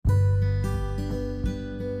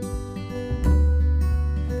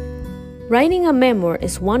Writing a memoir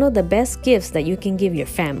is one of the best gifts that you can give your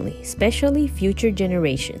family, especially future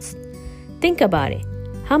generations. Think about it.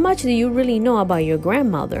 How much do you really know about your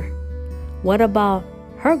grandmother? What about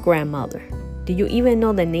her grandmother? Do you even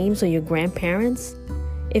know the names of your grandparents?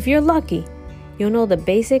 If you're lucky, you'll know the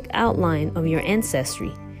basic outline of your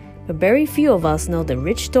ancestry, but very few of us know the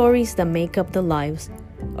rich stories that make up the lives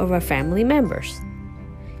of our family members.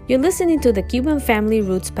 You're listening to the Cuban Family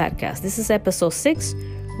Roots Podcast. This is episode 6,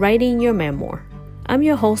 Writing Your Memoir. I'm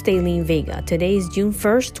your host, Aileen Vega. Today is June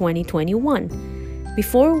 1st, 2021.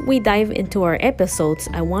 Before we dive into our episodes,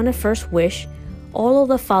 I want to first wish all of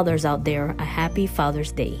the fathers out there a happy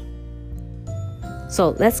Father's Day.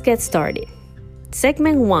 So let's get started.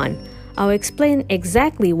 Segment 1, I'll explain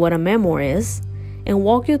exactly what a memoir is and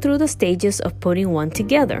walk you through the stages of putting one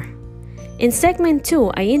together. In segment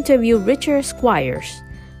 2, I interview Richard Squires,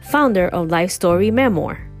 founder of Life Story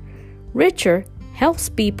Memoir. Richard helps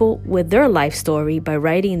people with their life story by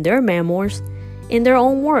writing their memoirs in their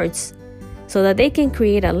own words so that they can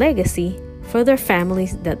create a legacy for their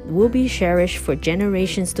families that will be cherished for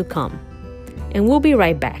generations to come. And we'll be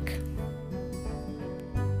right back.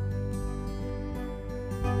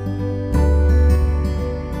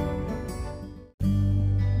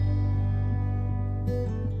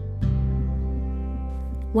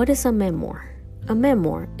 What is a memoir? A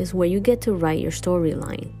memoir is where you get to write your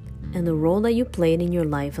storyline and the role that you played in your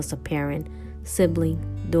life as a parent, sibling,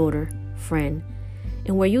 daughter, friend,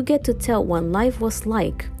 and where you get to tell what life was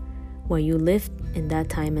like while you lived in that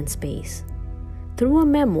time and space. Through a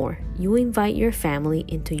memoir, you invite your family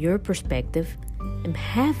into your perspective and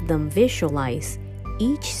have them visualize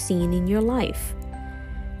each scene in your life.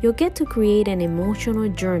 You'll get to create an emotional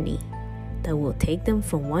journey that will take them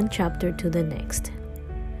from one chapter to the next.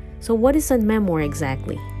 So what is a memoir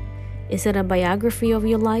exactly? Is it a biography of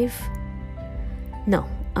your life? No,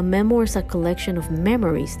 a memoir is a collection of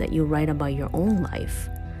memories that you write about your own life.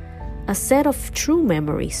 A set of true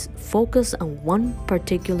memories focus on one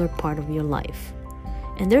particular part of your life.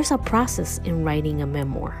 And there's a process in writing a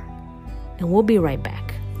memoir. And we'll be right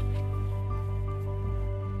back.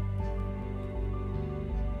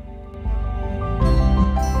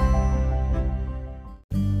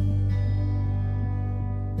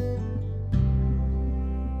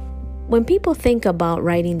 When people think about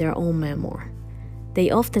writing their own memoir,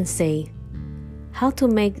 they often say, how to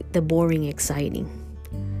make the boring exciting.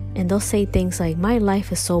 And they'll say things like, my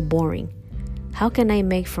life is so boring. How can I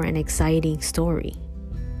make for an exciting story?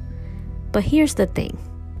 But here's the thing.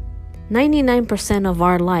 99% of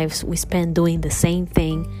our lives we spend doing the same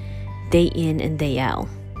thing day in and day out.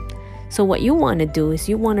 So what you want to do is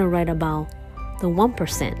you want to write about the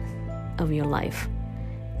 1% of your life.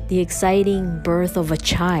 The exciting birth of a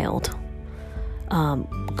child.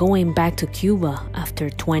 Going back to Cuba after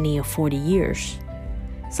 20 or 40 years.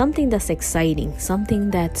 Something that's exciting, something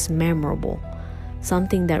that's memorable,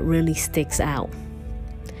 something that really sticks out.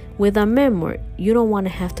 With a memoir, you don't want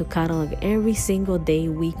to have to catalog every single day,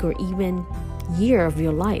 week, or even year of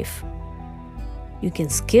your life. You can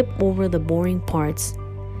skip over the boring parts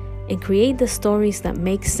and create the stories that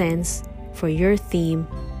make sense for your theme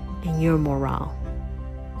and your morale.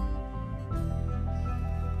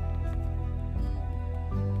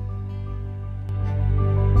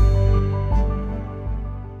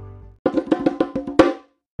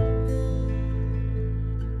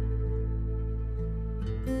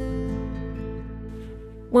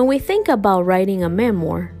 When we think about writing a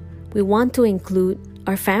memoir, we want to include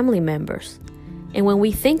our family members. And when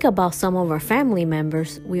we think about some of our family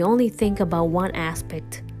members, we only think about one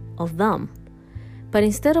aspect of them. But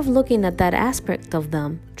instead of looking at that aspect of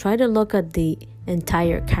them, try to look at the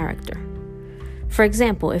entire character. For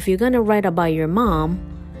example, if you're going to write about your mom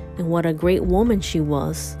and what a great woman she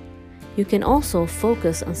was, you can also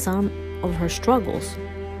focus on some of her struggles.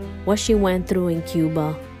 What she went through in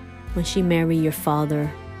Cuba, when she married your father,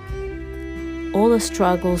 all the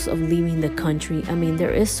struggles of leaving the country. I mean, there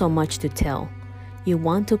is so much to tell. You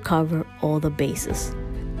want to cover all the bases.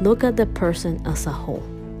 Look at the person as a whole.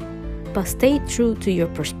 But stay true to your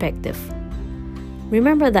perspective.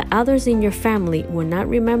 Remember that others in your family will not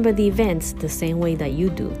remember the events the same way that you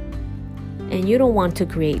do. And you don't want to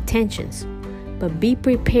create tensions, but be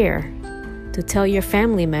prepared to tell your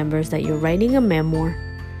family members that you're writing a memoir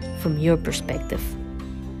from your perspective.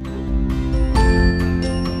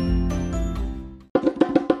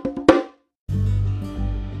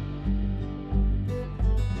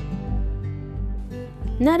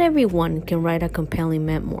 Not everyone can write a compelling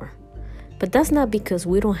memoir, but that's not because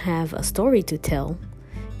we don't have a story to tell.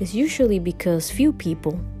 It's usually because few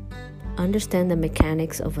people understand the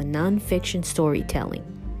mechanics of a non-fiction storytelling.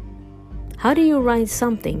 How do you write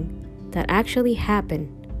something that actually happened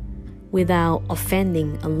without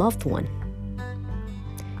offending a loved one?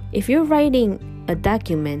 If you're writing a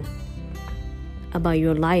document about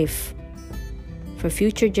your life for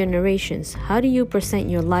future generations, how do you present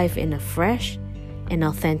your life in a fresh and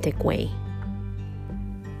authentic way?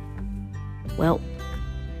 Well,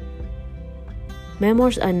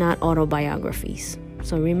 memoirs are not autobiographies,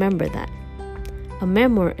 so remember that. A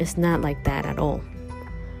memoir is not like that at all.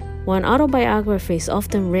 While an autobiography is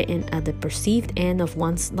often written at the perceived end of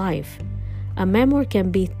one's life, a memoir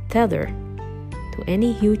can be tethered to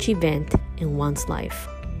any huge event in one's life.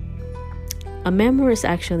 A memoir is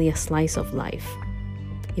actually a slice of life.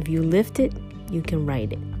 If you lived it, you can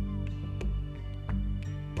write it.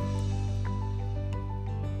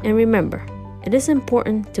 And remember, it is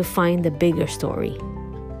important to find the bigger story.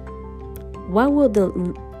 What will the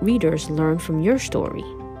readers learn from your story?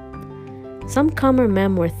 Some common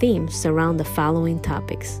memoir themes surround the following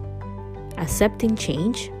topics: accepting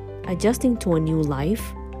change, adjusting to a new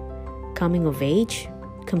life, coming of age,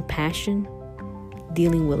 compassion,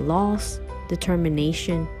 dealing with loss,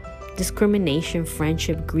 determination, discrimination,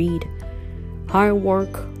 friendship, greed, hard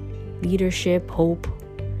work, leadership, hope,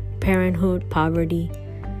 parenthood, poverty,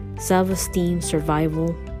 self-esteem, survival,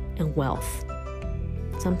 and wealth.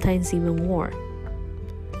 Sometimes even war.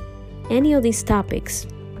 Any of these topics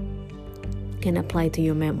can apply to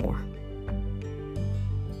your memoir.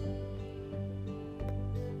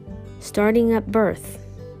 Starting at birth.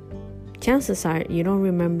 Chances are you don't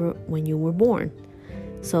remember when you were born,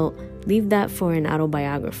 so leave that for an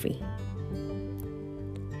autobiography.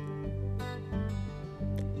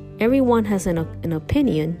 Everyone has an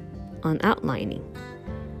opinion on outlining,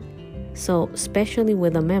 so especially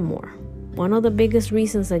with a memoir. One of the biggest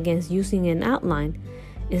reasons against using an outline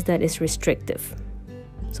is that it's restrictive,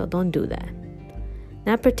 so don't do that.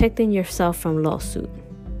 Not protecting yourself from lawsuit.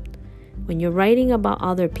 When you're writing about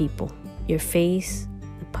other people, you face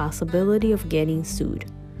the possibility of getting sued.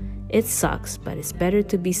 It sucks, but it's better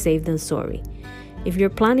to be safe than sorry. If you're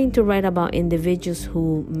planning to write about individuals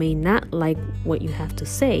who may not like what you have to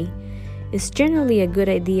say, it's generally a good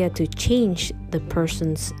idea to change the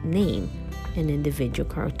person's name and individual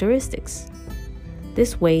characteristics.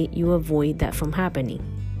 This way, you avoid that from happening.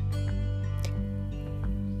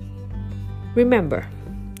 Remember,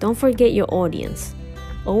 don't forget your audience.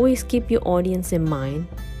 Always keep your audience in mind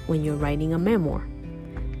when you're writing a memoir.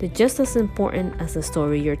 They're just as important as the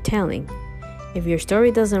story you're telling. If your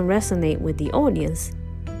story doesn't resonate with the audience,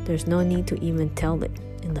 there's no need to even tell it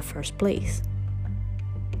in the first place.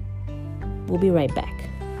 We'll be right back.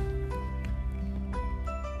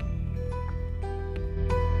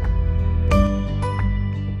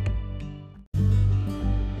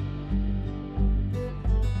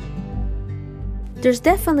 There's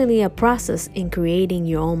definitely a process in creating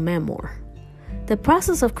your own memoir. The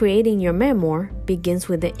process of creating your memoir begins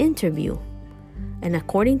with the interview. And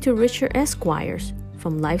according to Richard Esquires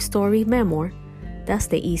from Life Story Memoir, that's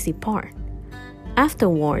the easy part.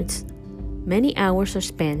 Afterwards, many hours are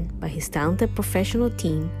spent by his talented professional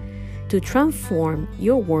team to transform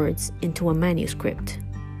your words into a manuscript,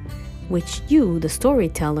 which you, the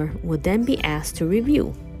storyteller, would then be asked to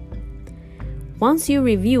review. Once you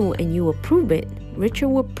review and you approve it, Richard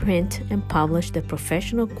will print and publish the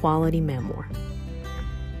professional quality memoir.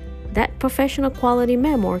 That professional quality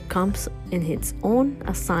memoir comes in its own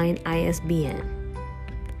assigned ISBN.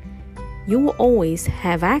 You will always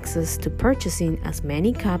have access to purchasing as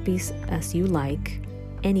many copies as you like,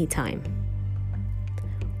 anytime.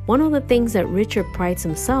 One of the things that Richard prides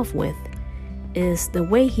himself with is the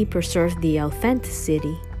way he preserves the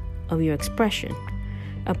authenticity of your expression,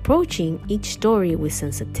 approaching each story with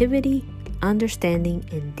sensitivity, understanding,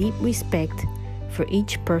 and deep respect for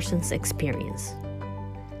each person's experience.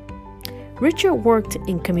 Richard worked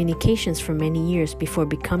in communications for many years before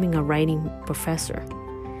becoming a writing professor.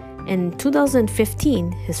 In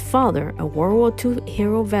 2015, his father, a World War II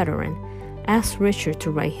hero veteran, asked Richard to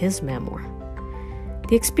write his memoir.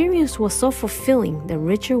 The experience was so fulfilling that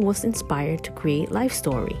Richard was inspired to create Life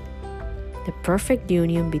Story, the perfect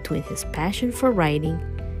union between his passion for writing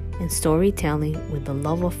and storytelling with the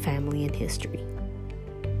love of family and history.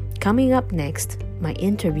 Coming up next, my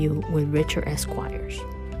interview with Richard Esquires.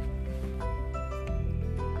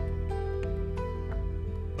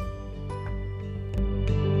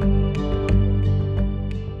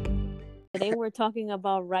 Today we're talking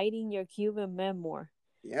about writing your Cuban memoir.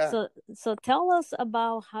 Yeah. So tell us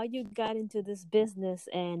about how you got into this business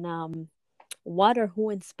and what or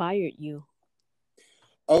who inspired you.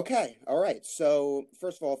 Okay. All right. So,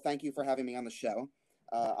 first of all, thank you for having me on the show.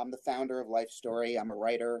 I'm the founder of Life Story. I'm a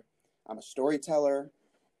writer. I'm a storyteller.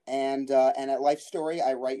 And at Life Story,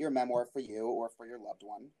 I write your memoir for you or for your loved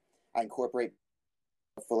one. I incorporate,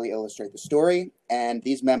 fully illustrate the story, and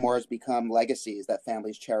these memoirs become legacies that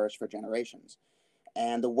families cherish for generations.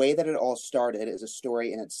 And the way that it all started is a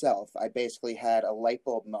story in itself. I basically had a light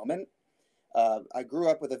bulb moment. I grew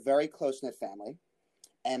up with a very close knit family,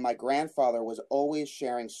 and my grandfather was always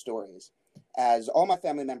sharing stories, as all my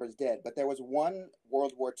family members did. But there was one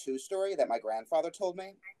World War II story that my grandfather told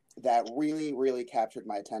me that really, really captured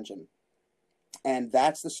my attention. And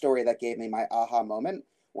that's the story that gave me my aha moment.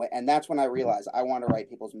 And that's when I realized I want to write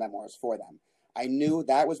people's memoirs for them. I knew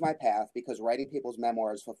that was my path because writing people's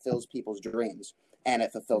memoirs fulfills people's dreams, and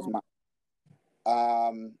it fulfills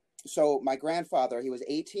mine. So my grandfather, he was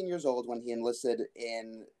 18 years old when he enlisted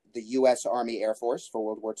in the U.S. Army Air Force for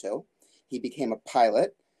World War II. He became a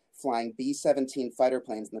pilot flying B-17 fighter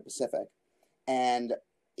planes in the Pacific. And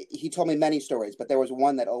he told me many stories, but there was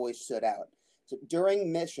one that always stood out. So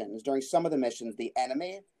during some of the missions, the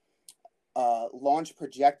enemy launched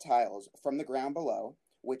projectiles from the ground below,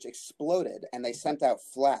 which exploded, and they sent out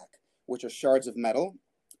flak, which are shards of metal,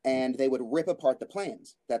 and they would rip apart the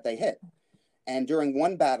planes that they hit. And during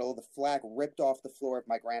one battle, the flak ripped off the floor of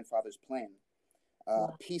my grandfather's plane.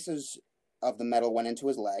 Pieces of the metal went into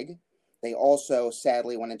his leg. They also,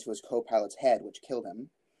 sadly, went into his co-pilot's head, which killed him.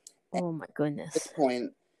 Oh, my goodness. At this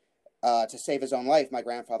point, to save his own life, my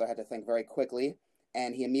grandfather had to think very quickly,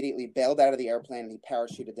 and he immediately bailed out of the airplane and he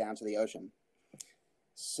parachuted down to the ocean.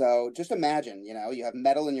 So just imagine, you have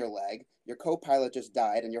metal in your leg, your co-pilot just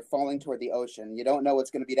died, and you're falling toward the ocean. You don't know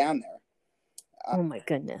what's going to be down there. Oh my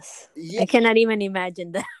goodness. Yeah. I cannot even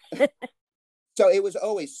imagine that. So it was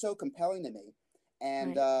always so compelling to me.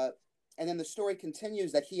 And right. And then the story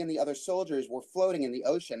continues that he and the other soldiers were floating in the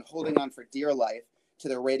ocean, holding on for dear life to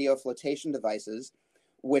their radio flotation devices,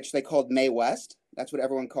 which they called Mae West. That's what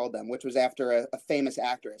everyone called them, which was after a famous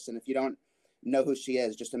actress. And if you don't know who she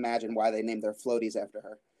is, just imagine why they named their floaties after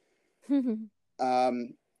her.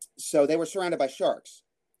 So they were surrounded by sharks,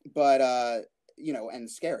 but,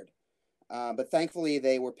 and scared. But thankfully,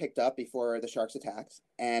 they were picked up before the sharks' attacks,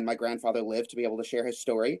 and my grandfather lived to be able to share his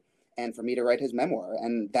story and for me to write his memoir.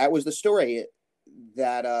 And that was the story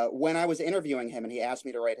that when I was interviewing him and he asked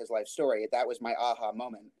me to write his life story, that was my aha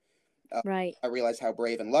moment. Right. I realized how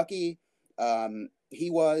brave and lucky he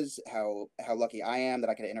was, how lucky I am that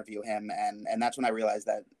I could interview him. And that's when I realized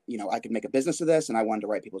that, I could make a business of this, and I wanted to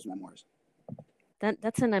write people's memoirs.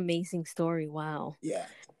 That's an amazing story. Wow. Yeah.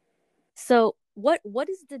 So what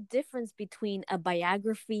is the difference between a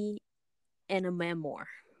biography and a memoir?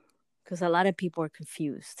 Because a lot of people are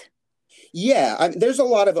confused. Yeah, there's a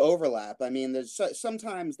lot of overlap. I mean,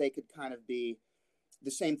 sometimes they could kind of be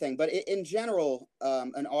the same thing, but in general,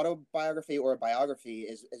 an autobiography or a biography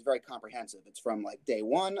is very comprehensive. It's from like day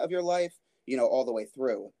one of your life, all the way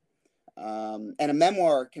through. And a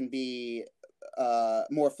memoir can be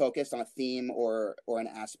more focused on a theme or an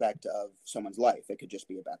aspect of someone's life. It could just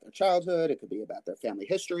be about their childhood. It could be about their family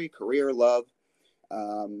history, career, love.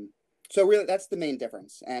 So really, that's the main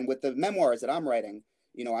difference. And with the memoirs that I'm writing,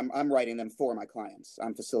 I'm writing them for my clients.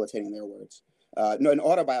 I'm facilitating their words. No, an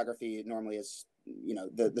autobiography normally is,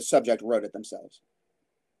 the subject wrote it themselves.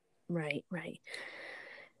 Right.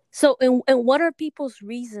 So, and what are people's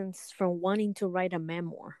reasons for wanting to write a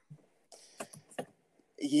memoir?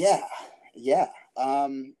 Yeah.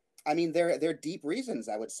 I mean, they're deep reasons,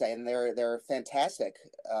 I would say, and they're fantastic,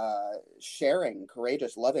 sharing,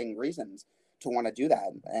 courageous, loving reasons to want to do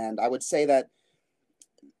that. And I would say that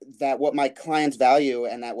what my clients value,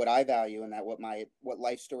 and that what I value, and that what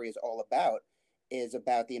Life Story is all about, is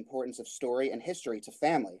about the importance of story and history to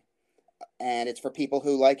family. And it's for people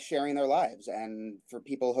who like sharing their lives, and for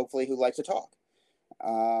people hopefully who like to talk.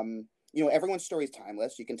 Everyone's story is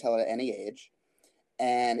timeless. You can tell it at any age.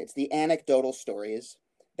 And it's the anecdotal stories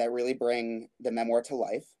that really bring the memoir to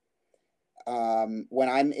life. When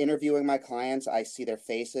I'm interviewing my clients, I see their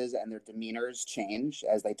faces and their demeanors change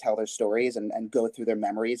as they tell their stories and go through their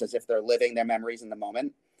memories as if they're living their memories in the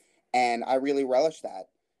moment. And I really relish that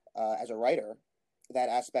as a writer, that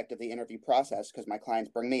aspect of the interview process, because my clients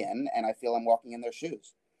bring me in and I feel I'm walking in their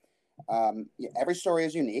shoes. Every story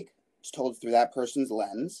is unique. It's told through that person's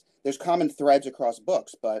lens. There's common threads across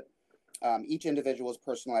books, but each individual's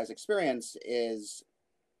personalized experience is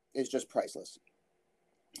just priceless.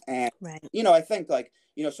 And, right. I think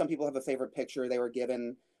some people have a favorite picture they were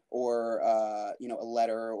given, or, a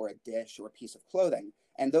letter or a dish or a piece of clothing.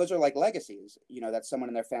 And those are like legacies, that someone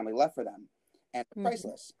in their family left for them, and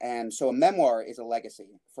priceless. And so a memoir is a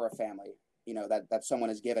legacy for a family, that someone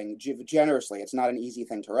is giving generously. It's not an easy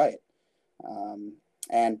thing to write.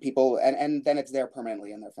 and people, and then it's there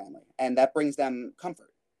permanently in their family, and that brings them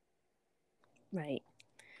comfort. Right.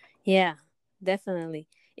 Yeah, definitely.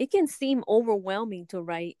 It can seem overwhelming to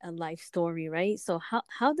write a life story, right? So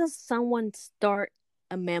how does someone start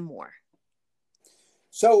a memoir?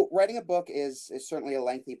 So writing a book is certainly a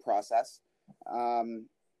lengthy process. Um,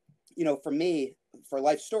 for me, for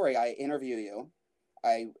life story, I interview you,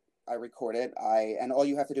 I I record it, and all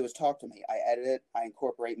you have to do is talk to me. I edit it, I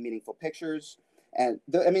incorporate meaningful pictures, and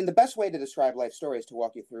the best way to describe life story is to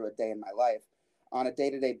walk you through a day in my life. On a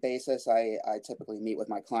day-to-day basis, I typically meet with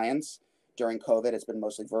my clients. During COVID, it's been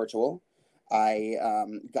mostly virtual. I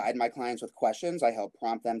guide my clients with questions. I help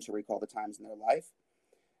prompt them to recall the times in their life.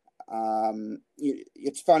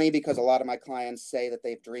 It's funny because a lot of my clients say that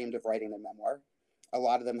they've dreamed of writing a memoir. A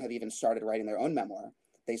lot of them have even started writing their own memoir.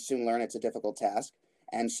 They soon learn it's a difficult task.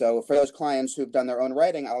 And so for those clients who've done their own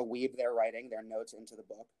writing, I'll weave their writing, their notes into the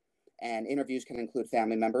book. And interviews can include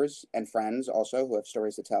family members and friends also who have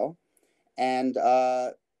stories to tell. And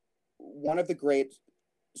one of the great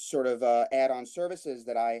sort of add-on services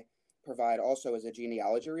that I provide also is a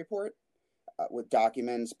genealogy report with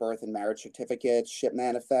documents, birth and marriage certificates, ship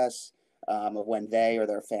manifests of when they or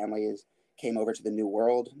their families came over to the New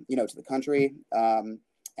World, to the country.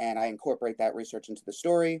 And I incorporate that research into the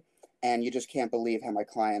story. And you just can't believe how my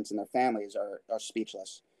clients and their families are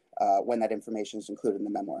speechless when that information is included in the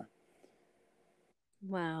memoir.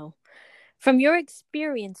 Wow. From your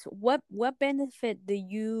experience, what benefit do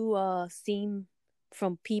you see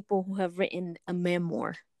from people who have written a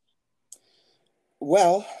memoir?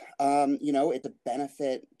 Well, it's a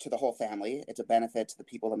benefit to the whole family. It's a benefit to the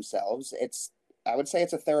people themselves. I would say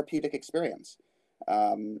it's a therapeutic experience.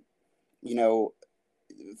 Um, you know,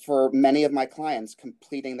 for many of my clients,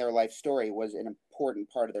 completing their life story was an important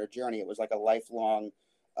part of their journey. It was like a lifelong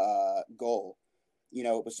goal.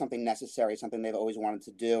 It was something necessary, something they've always wanted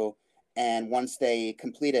to do. And once they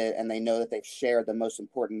complete it and they know that they've shared the most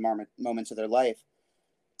important moments of their life,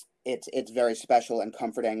 it's very special and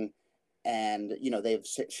comforting. And they've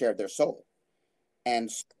shared their soul. And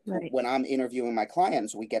Right. when I'm interviewing my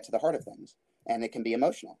clients, we get to the heart of things, and it can be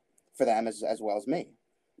emotional for them as well as me.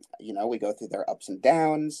 We go through their ups and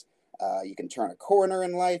downs. You can turn a corner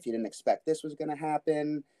in life. You didn't expect this was going to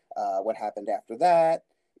happen. What happened after that?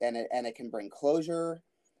 And it can bring closure.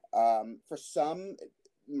 For some,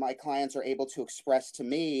 my clients are able to express to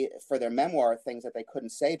me for their memoir things that they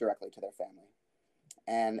couldn't say directly to their family.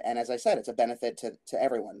 And as I said, it's a benefit to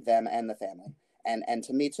everyone, them and the family, and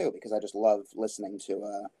to me too, because I just love listening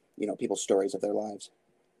to people's stories of their lives.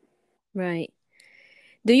 Right.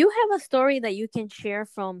 Do you have a story that you can share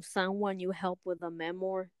from someone you help with a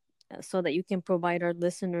memoir so that you can provide our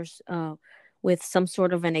listeners with some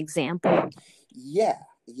sort of an example? Yeah.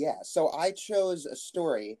 So I chose a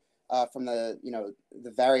story from the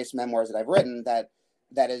various memoirs that I've written that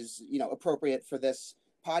is appropriate for this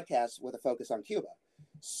podcast with a focus on Cuba.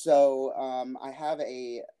 So I have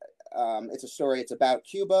it's a story. It's about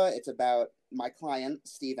Cuba. It's about my client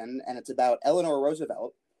Stephen, and it's about Eleanor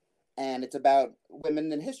Roosevelt, and it's about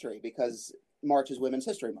women in history because March is Women's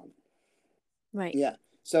History Month. Right. Yeah.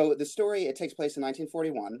 So the story, it takes place in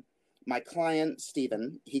 1941. My client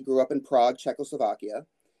Stephen, he grew up in Prague, Czechoslovakia.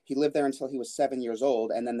 He lived there until he was 7 years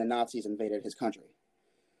old, and then the Nazis invaded his country.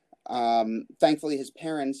 Thankfully, his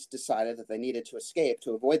parents decided that they needed to escape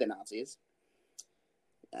to avoid the Nazis.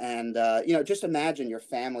 And just imagine your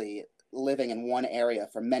family living in one area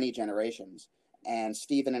for many generations. And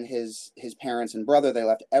Stephen and his parents and brother, they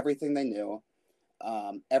left everything they knew,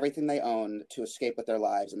 everything they owned to escape with their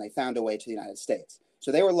lives, and they found a way to the United States. So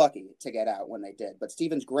they were lucky to get out when they did. But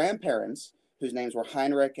Stephen's grandparents, whose names were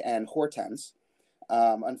Heinrich and Hortense,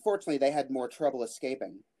 unfortunately, they had more trouble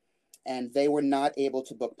escaping, and they were not able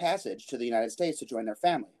to book passage to the United States to join their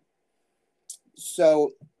family.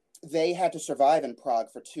 So they had to survive in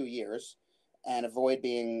Prague for 2 years and avoid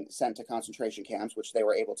being sent to concentration camps, which they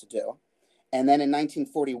were able to do. And then in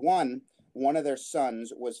 1941, one of their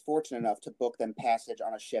sons was fortunate enough to book them passage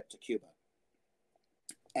on a ship to Cuba.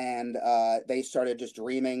 And they started just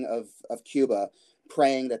dreaming of Cuba,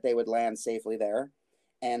 praying that they would land safely there.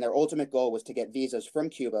 And their ultimate goal was to get visas from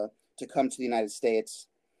Cuba to come to the United States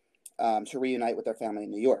to reunite with their family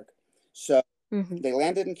in New York. So they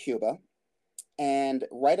landed in Cuba. And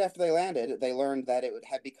right after they landed, they learned that it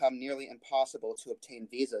had become nearly impossible to obtain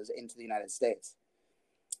visas into the United States.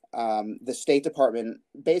 The State Department,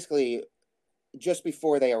 basically, just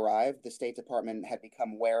before they arrived, the State Department had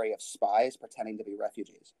become wary of spies pretending to be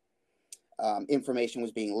refugees. Information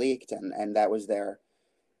was being leaked, and that was their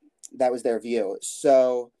view.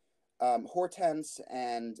 So Hortense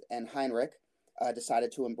and Heinrich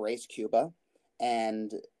decided to embrace Cuba,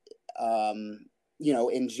 and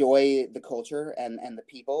enjoy the culture and the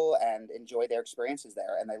people and enjoy their experiences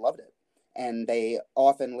there. And they loved it. And they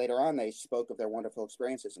often later on, they spoke of their wonderful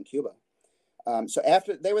experiences in Cuba. So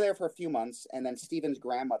after they were there for a few months, and then Stephen's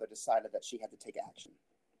grandmother decided that she had to take action.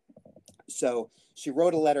 So she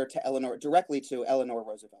wrote a letter to directly to Eleanor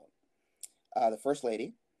Roosevelt, the First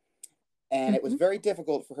Lady. And it was very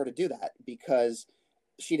difficult for her to do that because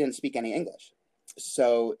she didn't speak any English.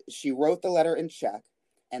 So she wrote the letter in Czech,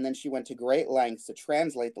 and then she went to great lengths to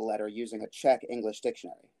translate the letter using a Czech English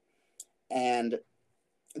dictionary. And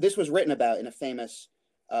this was written about in a famous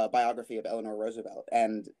biography of Eleanor Roosevelt.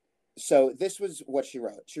 And so this was what she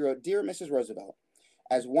wrote. She wrote, "Dear Mrs. Roosevelt,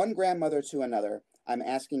 as one grandmother to another, I'm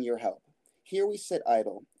asking your help. Here we sit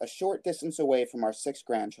idle, a short distance away from our 6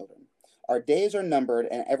 grandchildren. Our days are numbered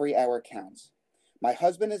and every hour counts. My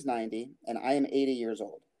husband is 90 and I am 80 years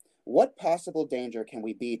old. What possible danger can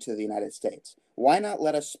we be to the United States? Why not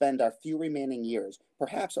let us spend our few remaining years,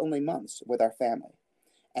 perhaps only months, with our family?"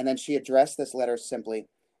 And then she addressed this letter simply,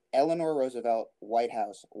 Eleanor Roosevelt, White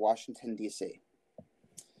House, Washington, D.C.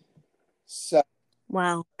 So,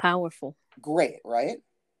 wow, powerful. Great, right?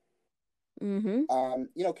 Mm-hmm.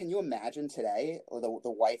 Can you imagine today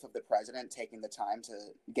the wife of the president taking the time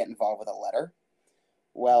to get involved with a letter?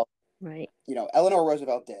 Well, right. Eleanor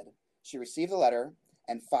Roosevelt did. She received the letter,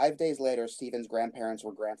 and 5 days later, Stephen's grandparents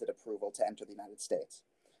were granted approval to enter the United States.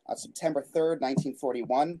 On September 3rd,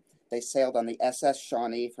 1941, they sailed on the SS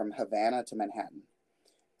Shawnee from Havana to Manhattan.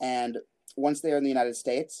 And once they were in the United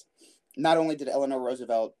States, not only did Eleanor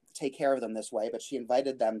Roosevelt take care of them this way, but she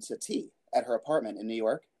invited them to tea at her apartment in New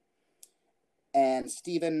York. And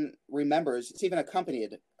Stephen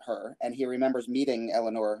accompanied her, and he remembers meeting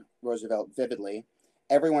Eleanor Roosevelt vividly.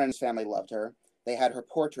 Everyone in his family loved her. They had her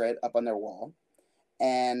portrait up on their wall.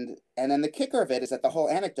 And then the kicker of it is that the whole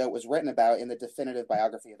anecdote was written about in the definitive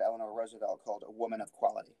biography of Eleanor Roosevelt called A Woman of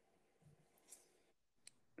Quality.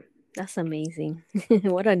 That's amazing.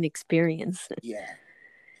 What an experience. Yeah.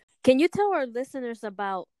 Can you tell our listeners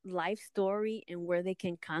about Life Story and where they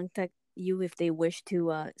can contact you if they wish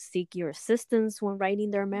to seek your assistance when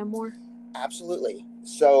writing their memoir? Absolutely.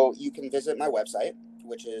 So you can visit my website,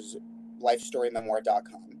 which is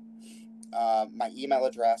lifestorymemoir.com. My email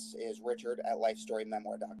address is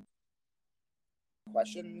richard@lifestorymemoir.com.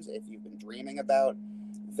 Questions, if you've been dreaming about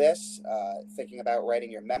this, thinking about writing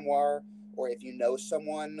your memoir, or if you know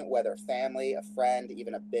someone, whether family, a friend,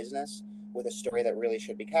 even a business, with a story that really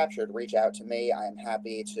should be captured, reach out to me. I am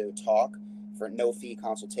happy to talk for no-fee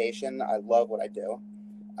consultation. I love what I do.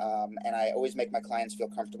 And I always make my clients feel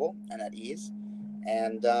comfortable and at ease.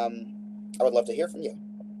 And I would love to hear from you.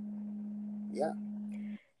 Yeah.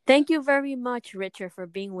 Thank you very much, Richard, for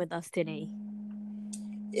being with us today.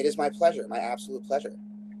 It is my pleasure, my absolute pleasure.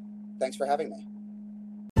 Thanks for having me.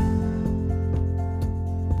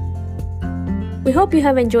 We hope you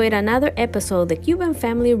have enjoyed another episode of the Cuban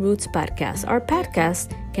Family Roots podcast. Our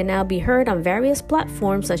podcast can now be heard on various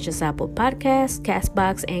platforms such as Apple Podcasts,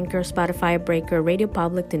 Castbox, Anchor, Spotify, Breaker, Radio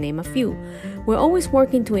Public, to name a few. We're always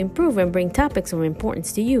working to improve and bring topics of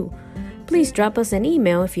importance to you. Please drop us an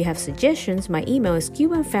email if you have suggestions. My email is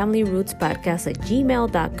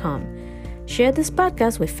cubanfamilyrootspodcast@gmail.com. Share this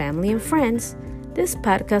podcast with family and friends. This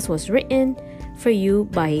podcast was written for you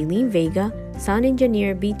by Aileen Vega, sound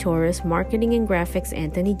engineer B. Torres, marketing and graphics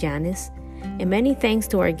Anthony Janis, and many thanks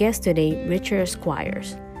to our guest today, Richard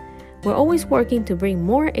Squires. We're always working to bring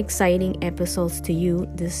more exciting episodes to you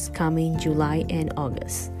this coming July and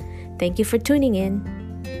August. Thank you for tuning in.